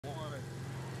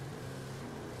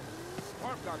Oh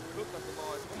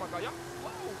my god, y'all.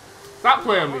 Stop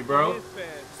playing with me, bro.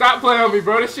 Stop playing with me,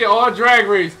 bro. This shit all drag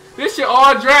race. This shit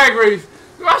all drag race.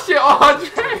 My shit all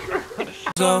drag race.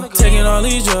 Taking all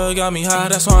these drugs got me high,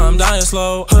 that's why I'm dying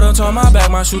slow. Put on top my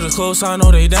back, my shooters close, I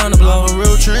know they down to blow. I'm a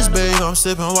real trench babe, I'm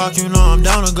sipping walk, you know I'm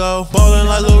down to go. Ballin'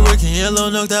 like Lil Rick and Yellow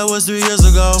Nook, that was 3 years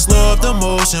ago. Slow up the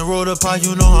motion, roll the pot,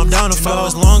 you know I'm down to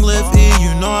fall. Long live E,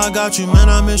 you know I got you, man,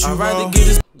 I miss you, bro.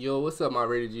 Yo, what's up, my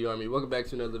Rated G Army? Welcome back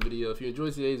to another video. If you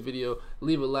enjoyed today's video,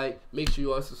 leave a like. Make sure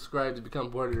you all subscribe to become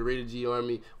part of the Rated G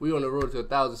Army. We're on the road to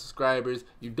 1,000 subscribers.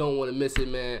 You don't want to miss it,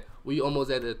 man. We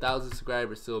almost at 1,000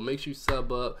 subscribers, so make sure you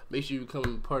sub up. Make sure you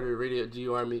become part of the Rated G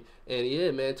Army. And yeah,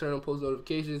 man, turn on post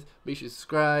notifications. Make sure you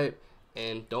subscribe.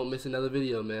 And don't miss another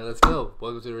video, man. Let's go.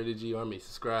 Welcome to the Rated G Army.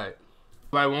 Subscribe.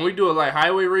 Like, when we do a like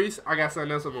highway race, I got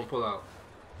something else I'm going to pull out.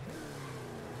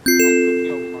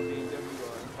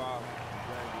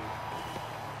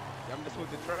 With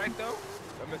the track though?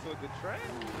 I'm messing with the track?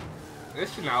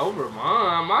 This shit not over,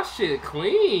 man. My shit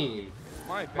clean.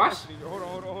 Hold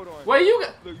on. Wait, you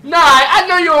got... Nah, I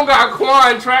know you don't got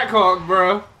Quan Trackhawk,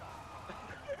 bro.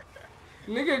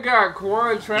 Nigga got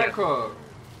Quan Trackhawk.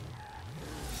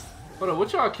 Hold on,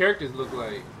 what y'all characters look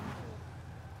like?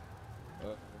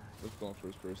 Let's go on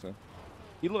first person.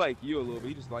 He look like you a little bit,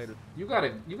 he just lighter. You got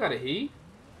a he?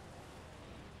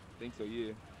 I think so,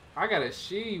 yeah. I got a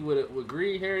she with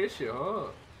green hair. This shit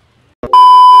hard.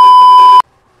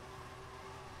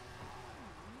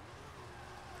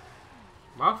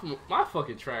 My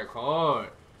fucking track hard.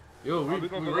 Yo, we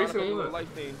racing with light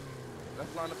thing.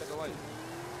 Let's line up at the light.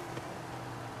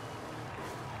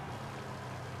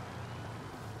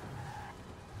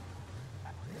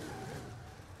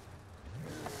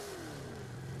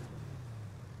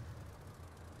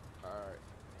 Alright.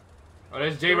 Oh,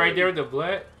 that's Jay right there with the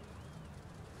black.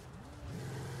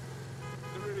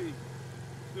 3,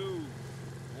 2,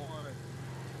 1.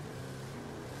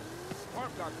 Oh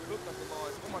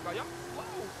my god, y'all.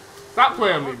 Stop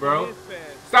playing with me, bro.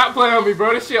 Stop playing with me,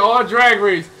 bro. This shit all drag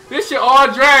race. This shit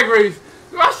all drag race.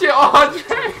 My shit all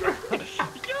drag race.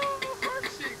 Yo,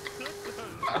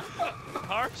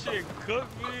 hard shit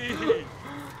cooked me.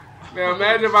 Man,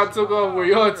 imagine if I took off where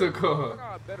y'all took off. I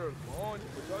got better launch,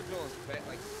 but y'all doing fat,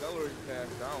 like celery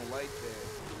fast. I don't like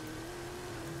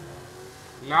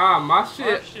that. Nah, my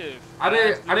shit. I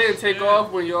didn't take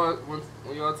off when y'all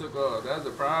took off. That's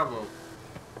the problem.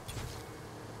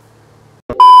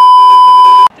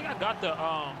 I think I got the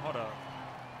hold up.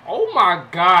 Oh my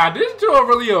god, this joint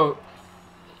really a...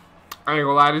 I ain't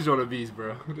gonna lie, this joint a beast,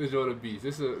 bro. This joint a beast.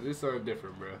 This something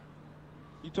different, bro.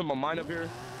 You took my mind up here?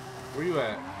 Where you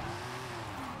at?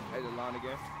 Hey, the line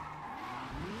again.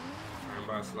 I'm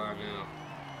about to slide now.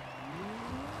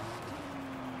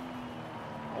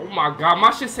 Oh my god,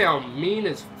 my shit sound mean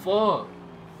as fuck.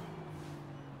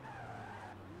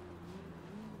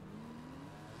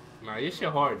 Nah, your shit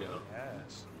hard though.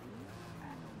 Yes.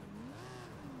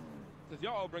 Since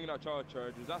y'all all bringing out y'all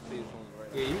chargers, I say it's only right.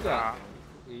 Yeah, you got.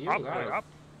 Yeah, you got.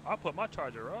 I'll put my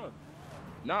charger up.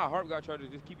 Nah, Harp got chargers.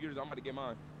 Just keep yours. I'm about to get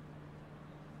mine.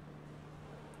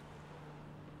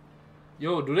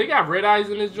 Yo, do they got red eyes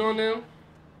in this joint now?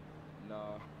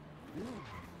 Nah.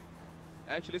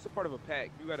 Actually, it's a part of a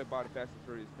pack. You gotta buy the Fast and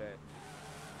Furious pack.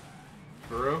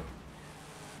 For real?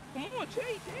 Come on,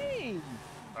 Jay, dang.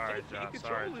 Sorry, John.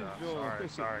 Sorry,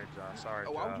 John.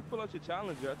 Oh, why would you pull out your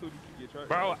challenger? I thought you could get charged.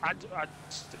 Bro, I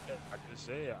just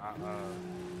said I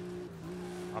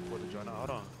put the joint out. Hold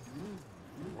on.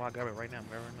 Well, I got it right now.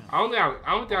 I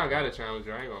don't think I got a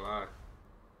challenger. I ain't gonna lie.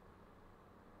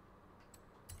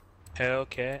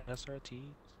 Hellcat, SRT.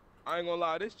 I ain't gonna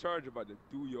lie, this charger about to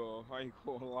do y'all. I ain't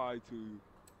gonna lie to you.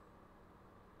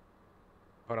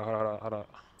 Hold on.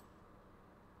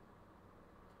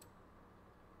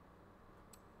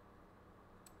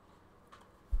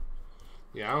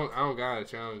 Yeah, I don't got a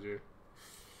challenger.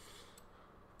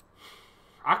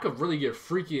 I could really get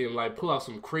freaky and like pull out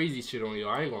some crazy shit on y'all.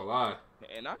 I ain't gonna lie.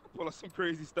 And I can pull out some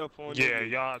crazy stuff on you. Yeah,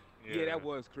 y'all. Yeah, that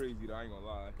was crazy though. I ain't gonna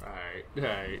lie.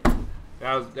 Alright.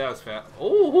 That was fat.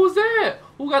 Oh, who's that?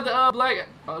 Who got the black?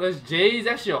 Oh, that's Jay's.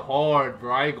 That shit hard,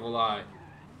 bro. I ain't gonna lie.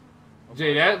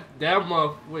 Jay, that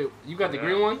muff. Wait, you got the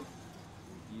green one?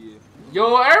 Yeah.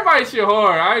 Yo, everybody shit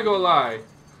hard. I ain't gonna lie.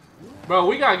 Bro,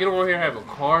 we gotta get on here and have a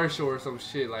car show or some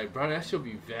shit. Like, bro, that should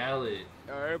be valid.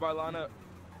 Alright, everybody line up.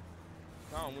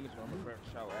 I don't win this one. I'm gonna grab a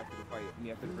shower after the fight.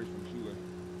 After the first one, shooting.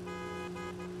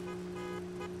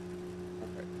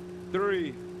 Okay.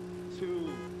 3,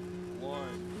 2,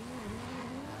 1.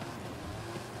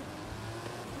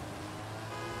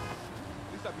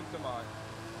 At least I beat somebody.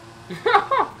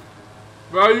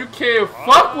 Bro, you can't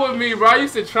fuck with me, bro. I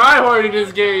used to try hard in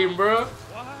this game, bro.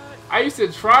 I used to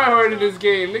try hard in this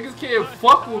game. Niggas can't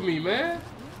fuck with me, man.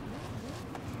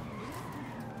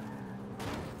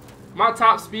 My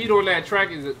top speed on that track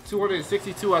is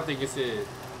 262, I think it said.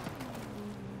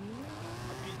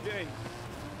 BJ.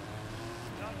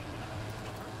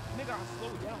 Nigga, I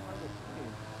slowed down.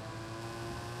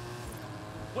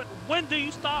 When do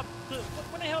you stop?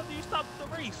 When the hell do you stop the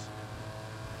race?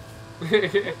 Once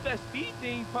that speed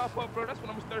thing pop up, bro, that's when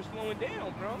I'm gonna start slowing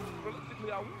down, bro.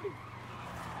 Realistically, I will.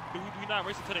 Do you not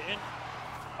race to the end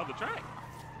of the track?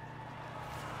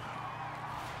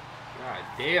 God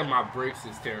damn, my brakes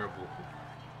is terrible.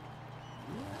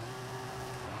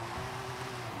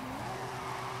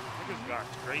 Niggas got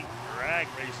great drag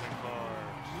racing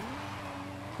cars.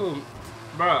 Who,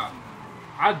 bruh?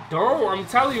 I don't. I'm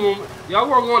telling you, y'all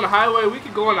wanna go on the highway? We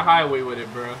could go on the highway with it,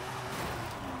 bruh.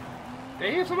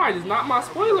 Damn, somebody just knocked my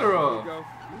spoiler off.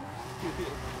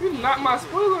 You knocked my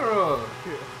spoiler off.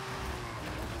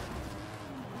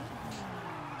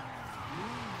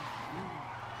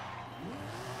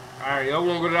 Alright, y'all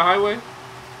wanna go to the highway?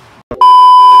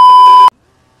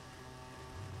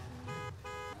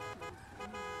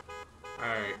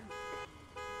 Alright.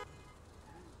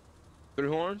 3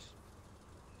 horns?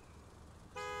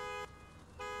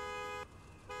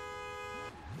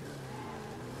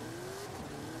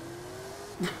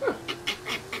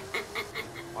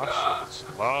 My shit's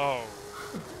slow.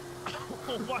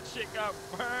 My shit got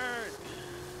burned.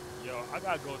 Yo, I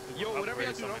gotta go through. Yo, whatever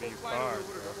y'all do, some I'm of gonna these fly cars,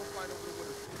 over the bro. I'm gonna fly over the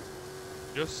water.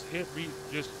 Just hit me.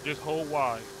 Just hold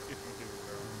wide if you do,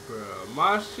 bro. Bro,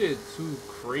 my shit too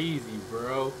crazy,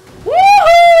 bro. Woo!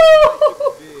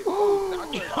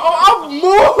 Oh,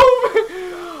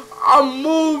 I'm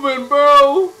moving,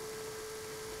 bro.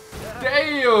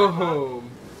 Damn.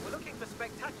 We're looking for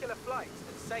spectacular flights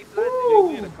and safe Woo.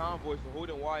 landings. They in a convoy, so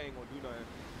holding Y ain't gonna do nothing.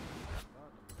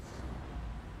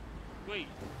 Wait,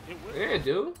 it will. Yeah,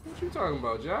 dude. What you talking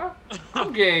about, Ja?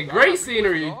 I'm getting great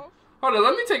scenery. Hold on,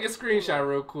 let me take a screenshot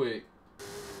real quick.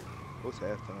 What's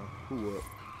halftime? Who up?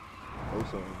 Oh,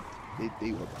 something.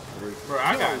 They up by 3. Bro,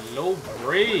 I got no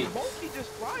brakes. Monkey just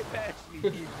fly past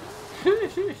me.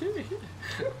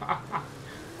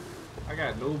 I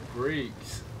got no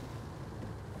brakes.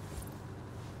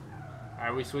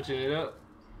 Alright, we switching it up?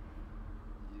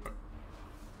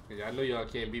 Yeah, I know y'all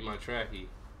can't beat my tracky.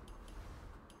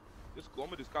 Just go. I'm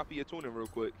gonna just copy your tuning real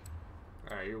quick.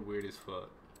 Alright, you're weird as fuck.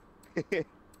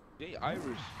 They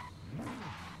Irish.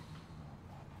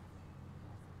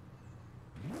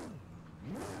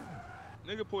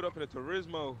 Nigga pulled up in a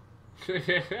Turismo.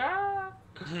 Alright,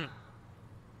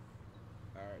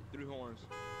 3 horns.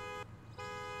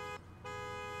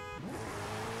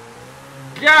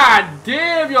 God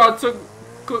damn, y'all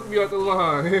cooked me off the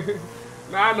line.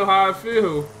 Now I know how I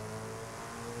feel.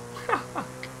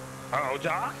 Oh,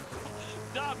 Jock.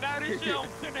 Jock mad as shit on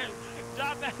winning.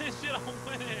 Jock mad as shit on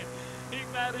winning. He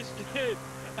mad as shit.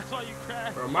 That's why you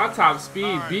crashed. Bro, my top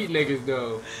speed beat niggas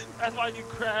though. That's why you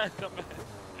crashed, man.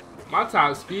 My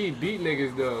top speed beat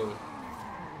niggas though.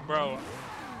 Bro,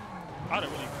 I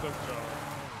done really cooked y'all.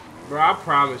 Bro, I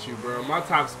promise you, bro. My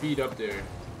top speed up there.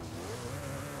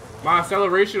 My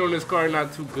acceleration on this car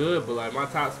not too good, but like my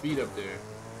top speed up there.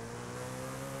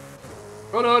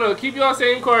 Hold on. Keep y'all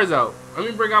same cars out. Let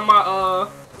me bring out my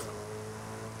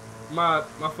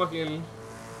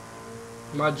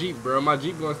my Jeep, bro. My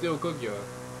Jeep gonna still cook y'all.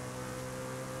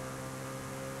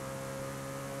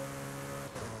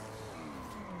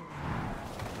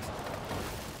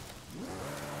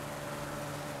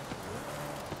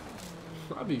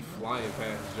 I be flying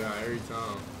past John every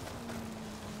time.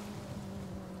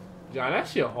 John, that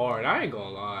shit hard. I ain't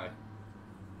gonna lie.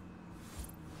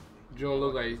 John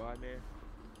look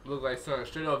like something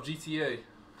straight off GTA.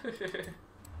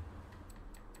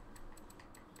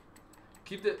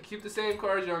 keep the same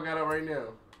cars y'all got out right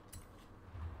now.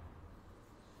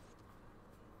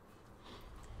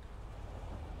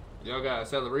 Y'all got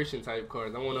acceleration type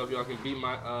cars. I wanna know if y'all can beat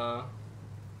my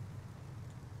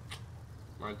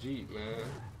my Jeep, man.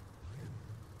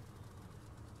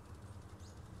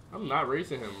 I'm not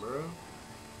racing him, bro.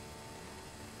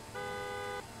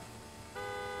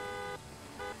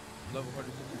 Level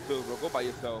 162, bro. Go by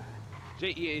yourself. Jay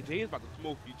is about to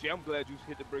smoke you. Jay, I'm glad you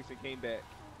hit the brakes and came back.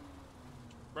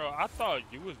 Bro, I thought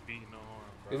you was beating the horn,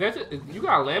 bro. Is that you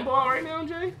got a Lambo out right now,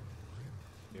 Jay?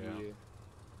 Yeah.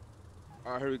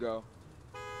 All right, here we go.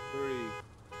 3,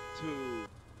 2, 1.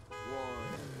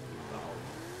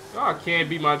 Y'all can't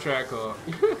beat my Trackhawk.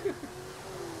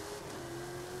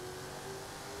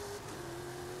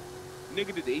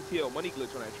 Nigga did the ATL money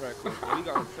glitch on that track. He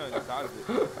got his son inside of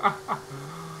it.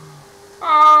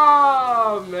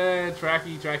 Oh man,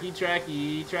 tracky.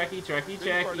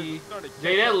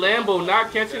 Jay, that Lambo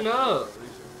not catching up.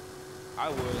 I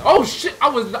would. Oh shit! I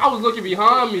was looking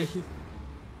behind me.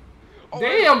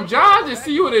 Damn, John, I just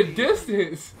see you in the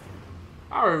distance.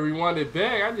 I already rewinded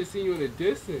back. I just seen you in the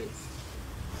distance.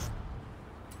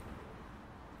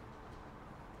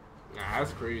 Nah,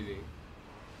 that's crazy.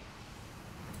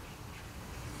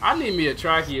 I need me a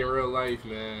tracky in real life,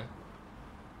 man.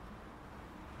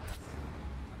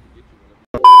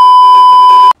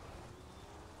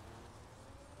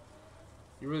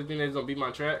 You really think they's gonna beat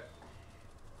my track?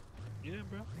 Yeah,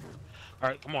 bro.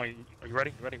 Alright, come on. Are you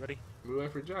ready? Ready? We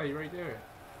went for Jai, you right there.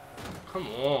 Come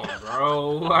on,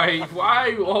 bro. Like, why are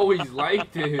you always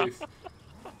like this?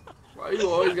 Why you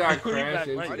always gotta crash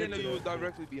into I didn't know you was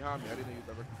directly behind me.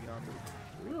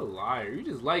 You're a liar. You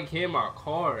just like hitting my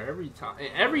car every time.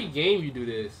 In every game you do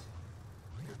this.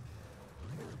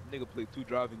 Nigga played 2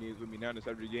 driving games with me now. This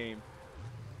every game.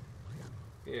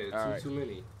 Yeah, too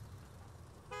many.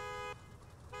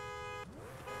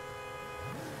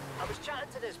 I was chatting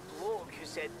to this bloke who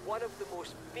said one of the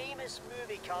most famous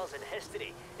movie cars in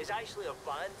history is actually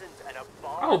abandoned in a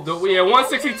bar. Oh, yeah,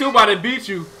 162 about to beat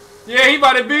you. Yeah, he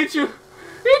about to beat you.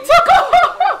 He took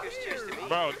off.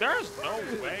 Bro, there's no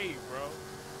way, bro.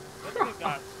 That nigga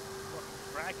got fucking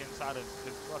crack inside of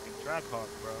his fucking Trackhawk,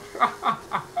 bro.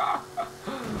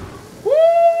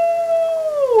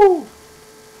 Woo!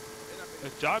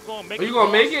 Is Ja gonna make Are it? you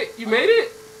gonna make it? You made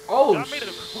it? Oh, Ja made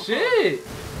it. shit.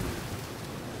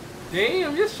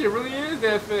 Damn, this shit really is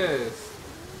that fast.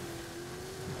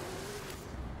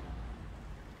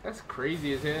 That's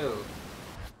crazy as hell.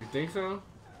 You think so?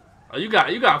 Oh, you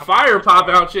got fire pop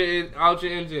out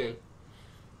your engine.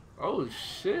 Oh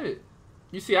shit.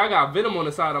 You see, I got Venom on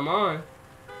the side of mine.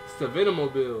 It's the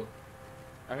Venomobile.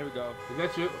 Alright, here we go. Is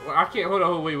that you? Well, I can't. Hold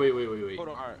on. Wait. Hold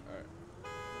on. Alright.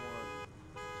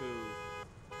 1, 2,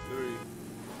 3.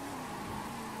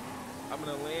 I'm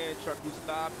gonna land. Truck who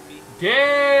stopped me.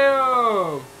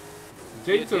 Damn.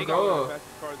 Jay took got one of off. the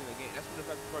fastest cars in the game. That's one of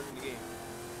the fastest cars in the game.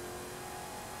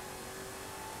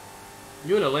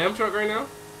 You in a lamb truck right now?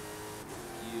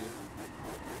 Yeah.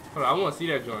 Hold on, I want to see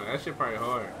that joint. That shit probably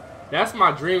hard. That's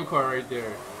my dream car right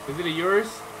there. Is it yours?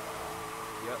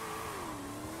 Yep.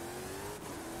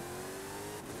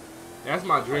 That's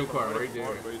my dream car right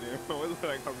there. It looks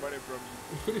like I'm running from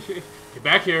you. Get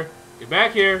back here. Get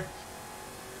back here.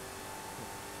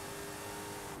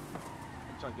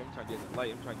 I'm trying to get the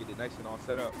light. I'm trying to get it nice and all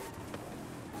set up.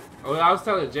 Oh, I was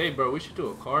telling Jay, bro, we should do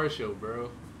a car show,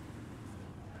 bro.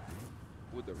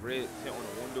 With the red tint on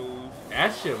the windows.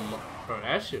 That shit, bro,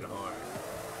 that shit hard.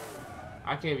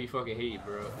 I can't be fucking hate,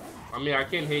 bro. I mean, I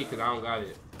can hate because I don't got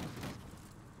it.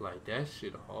 Like, that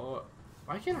shit hard.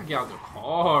 Why can't I get out the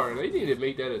car? They need to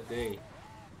make that a thing.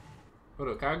 Hold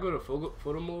on, can I go to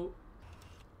photo mode?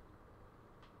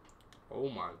 Oh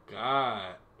my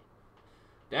god.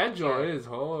 That joint is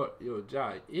hard. Yo,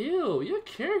 Jai. Ew, your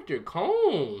character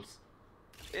combs.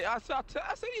 Yeah, I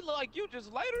said he look like you,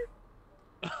 just lighter.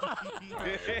 No,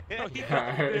 he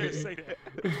didn't say that.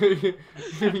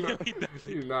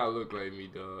 You do not look like me,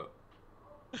 dog.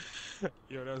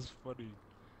 Yo, that's funny.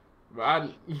 Bro,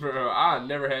 I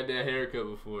never had that haircut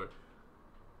before.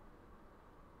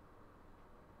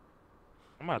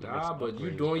 Nah, but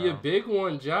you doing your big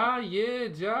one, Ja. Yeah,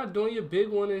 Ja, doing your big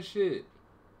one and shit.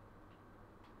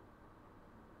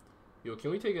 Yo,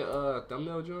 can we take a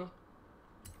thumbnail, John?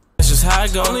 That's just how I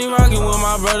go. Only rockin' with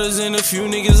my brothers and a few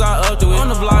niggas I up to it. On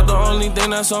the block, the only thing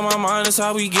that's on my mind is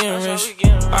how we getting rich.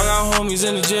 I got homies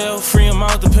in the jail, free 'em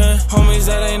out the pen. Homies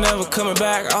that ain't never coming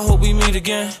back, I hope we meet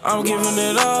again. I'm giving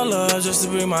it all up just to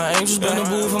bring my angels back. In the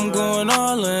booth, I'm going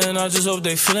all in, I just hope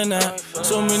they feeling that.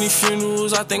 So many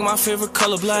funerals, I think my favorite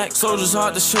color black. Soldiers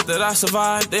heart, the shit that I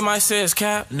survived, they might say it's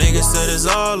cap. Niggas said it's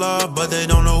all up, but they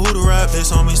don't know who to rap.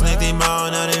 His homies sneak them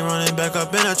out, now they running back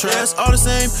up in a trap. It's all the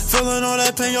same, feeling all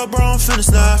that pain, yo bro, I'm finna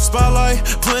snap. Spotlight,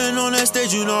 putting on that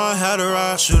stage, you know I had to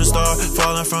ride. Shoot a star,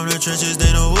 falling from the trenches,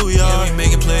 they know who we are. Yeah, we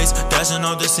making plays, dashing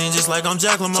off the scene just like I'm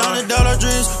Jack Lamar. Trying to doubt our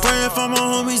dreams, praying for my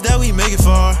homies that we make it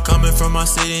far. Coming from my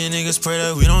city and niggas pray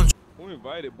that we don't. Who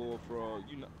invited Bullfrog?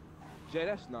 You know, Jay,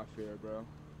 that's not fair, bro.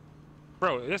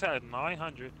 Bro, this has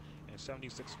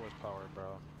 976 horsepower,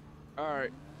 bro. All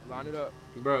right, line it up.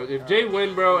 Bro, if Jay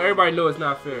win, bro, everybody know it's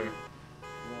not fair.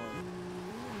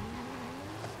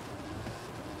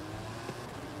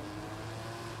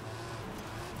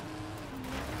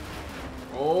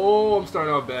 Oh, I'm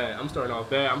starting off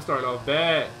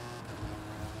bad.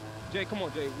 Jay, come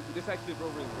on, Jay. This actually bro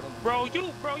ring. Bro,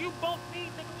 you bumped me,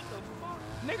 nigga. What the fuck?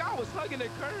 Nigga, I was hugging the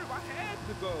curve. I had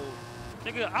to go.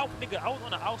 Nigga, I was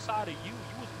on the outside of you.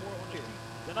 You was more on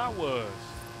than I was.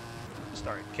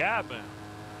 Started capping.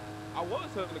 I was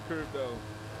on the curve though.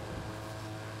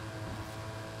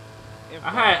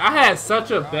 I had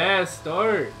such a bad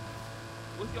start.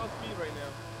 What's y'all speed right now?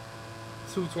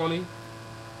 220. 260.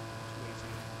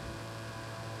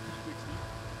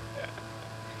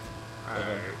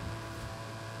 Alright.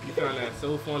 You found that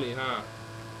so funny, huh?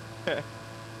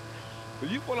 If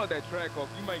you pull out that Trackhawk,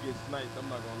 you might get sniped. I'm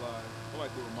not gonna lie. I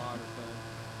might do a mod or something.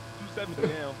 270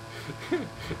 down.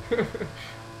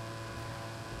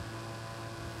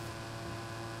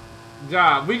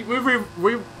 Job,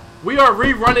 we are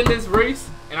rerunning this race,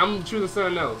 and I'm choosing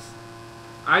something else.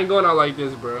 I ain't going out like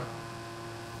this, bro.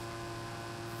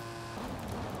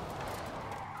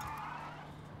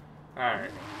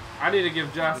 Alright. I need to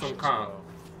give Josh some calm.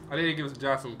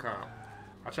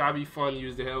 I try to be fun,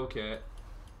 use the hellcat.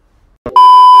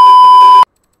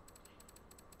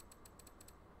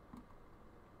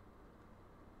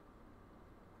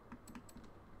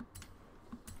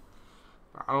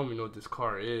 I don't even know what this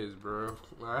car is, bro.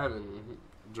 I haven't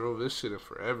drove this shit in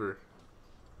forever.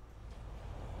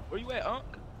 Where you at, Unc?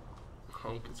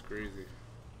 Hunk is crazy.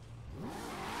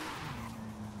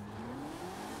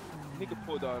 Nigga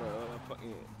pulled out a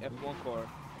fucking F1 car.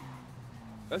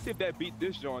 Let's see if that beat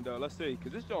this John though. Let's see,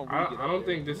 cause this John. Really I don't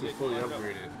think this is fully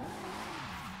upgraded.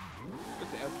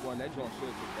 It's the F1. That John should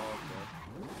have took off,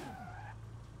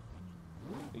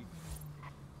 man.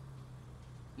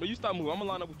 But you stop moving. I'm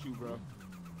gonna line up with you, bro.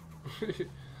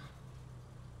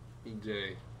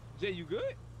 Jay, you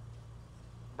good?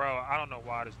 Bro, I don't know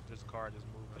why this car just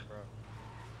moving, bro.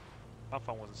 My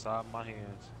phone was inside my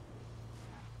hands.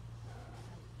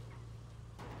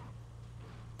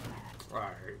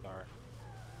 Alright.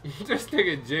 This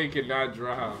nigga Jay cannot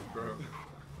drive, bro.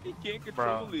 He can't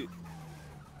control it.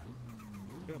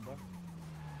 Yeah, bro.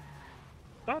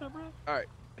 Start it, bro. Alright,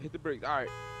 hit the brakes. Alright,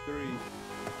 3, 2, 1.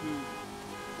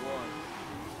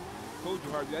 Told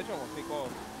you, Harvey, that joint won't take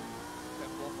off.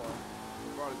 That's one car.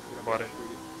 Bought it.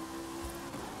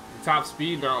 The top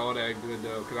speed not all that good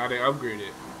though, cause I didn't upgrade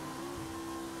it.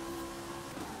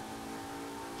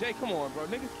 Jay, come on, bro.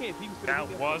 Niggas can't beat me. That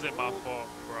wasn't my fault,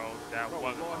 bro. That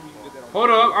wasn't my fault. Hold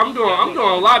up, I'm doing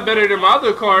a lot better than my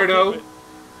other car though.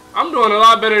 I'm doing a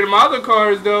lot better than my other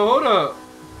cars though. Hold up.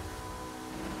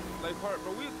 Like, bro,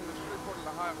 we was in the straight part of the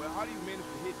highway. How do you manage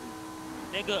to hit me?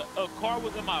 Nigga, a car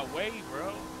was in my way,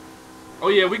 bro. Oh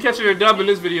yeah, we catching a dub in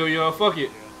this video, y'all. Fuck it.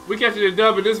 We catching a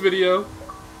dub in this video.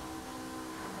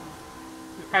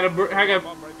 Had to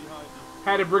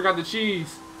bring out the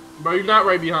cheese. Bro, you're not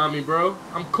right behind me, bro.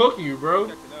 I'm cooking you,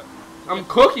 bro. I'm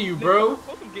cooking you, bro.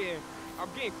 I'm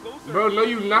getting closer. Bro, no,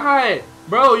 you not.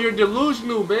 Bro, you're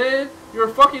delusional, man. You're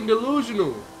fucking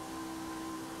delusional.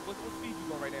 What speed you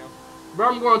going right now? Bro,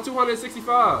 I'm going 265.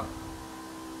 Oh,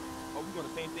 we going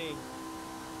the same thing.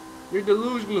 You're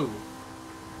delusional.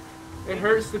 It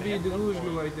hurts to be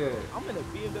delusional like that. I'm in a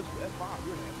BMW F5.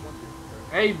 You're in an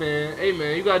F1. Hey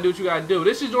man, you gotta do what you gotta do.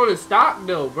 This is doing stock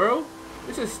though, bro.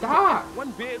 This is stock.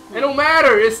 One bit. It don't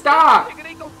matter. It's stock. Nigga,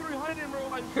 they go 300 in real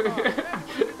life.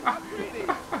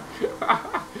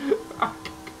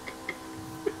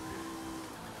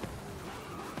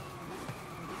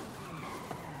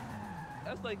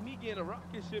 That's like me getting a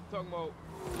rocket ship talking about,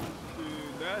 dude,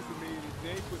 that's amazing. They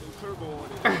ain't put no turbo on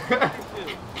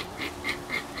it.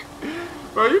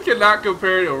 Bro, you cannot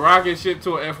compare a rocket ship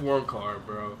to an F1 car,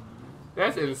 bro.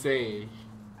 That's insane.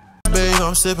 Babe,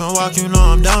 I'm sipping walk, you know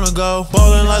I'm down to go.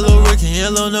 Ballin' like Lil Ricky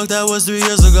and Lil Nook, that was 3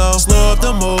 years ago. Slow up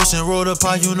the motion, roll the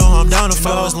pot, you know I'm down to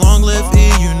fall. Long live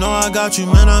E, you know I got you,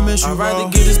 man, I miss you, bro. I'd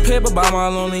rather get this paper by my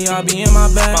lonely, I be in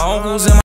my bag. My uncle's in my